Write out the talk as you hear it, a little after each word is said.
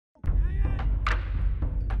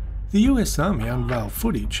The US Army unveiled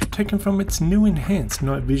footage taken from its new enhanced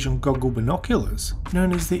night vision goggle-binoculars,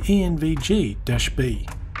 known as the ENVG-B.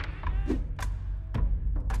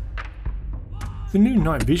 The new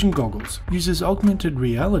night vision goggles uses augmented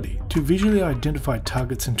reality to visually identify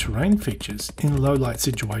targets and terrain features in low-light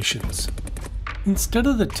situations. Instead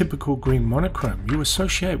of the typical green monochrome you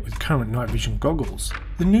associate with current night vision goggles,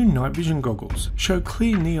 the new night vision goggles show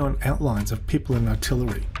clear neon outlines of people and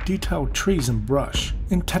artillery, detailed trees and brush,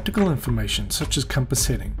 and tactical information such as compass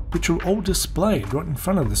heading, which are all displayed right in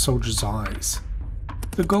front of the soldier's eyes.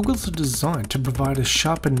 The goggles are designed to provide a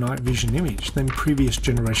sharper night vision image than previous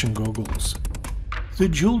generation goggles. The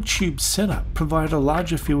dual tube setup provides a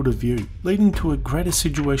larger field of view, leading to a greater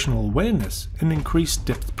situational awareness and increased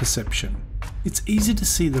depth perception. It's easy to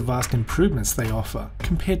see the vast improvements they offer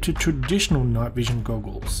compared to traditional night vision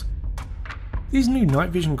goggles. These new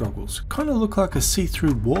night vision goggles kinda look like a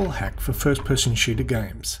see-through wall hack for first-person shooter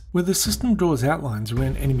games, where the system draws outlines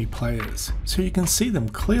around enemy players, so you can see them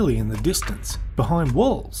clearly in the distance, behind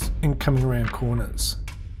walls, and coming around corners.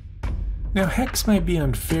 Now hacks may be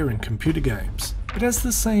unfair in computer games, but as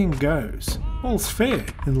the saying goes, all's fair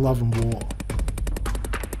in love and war.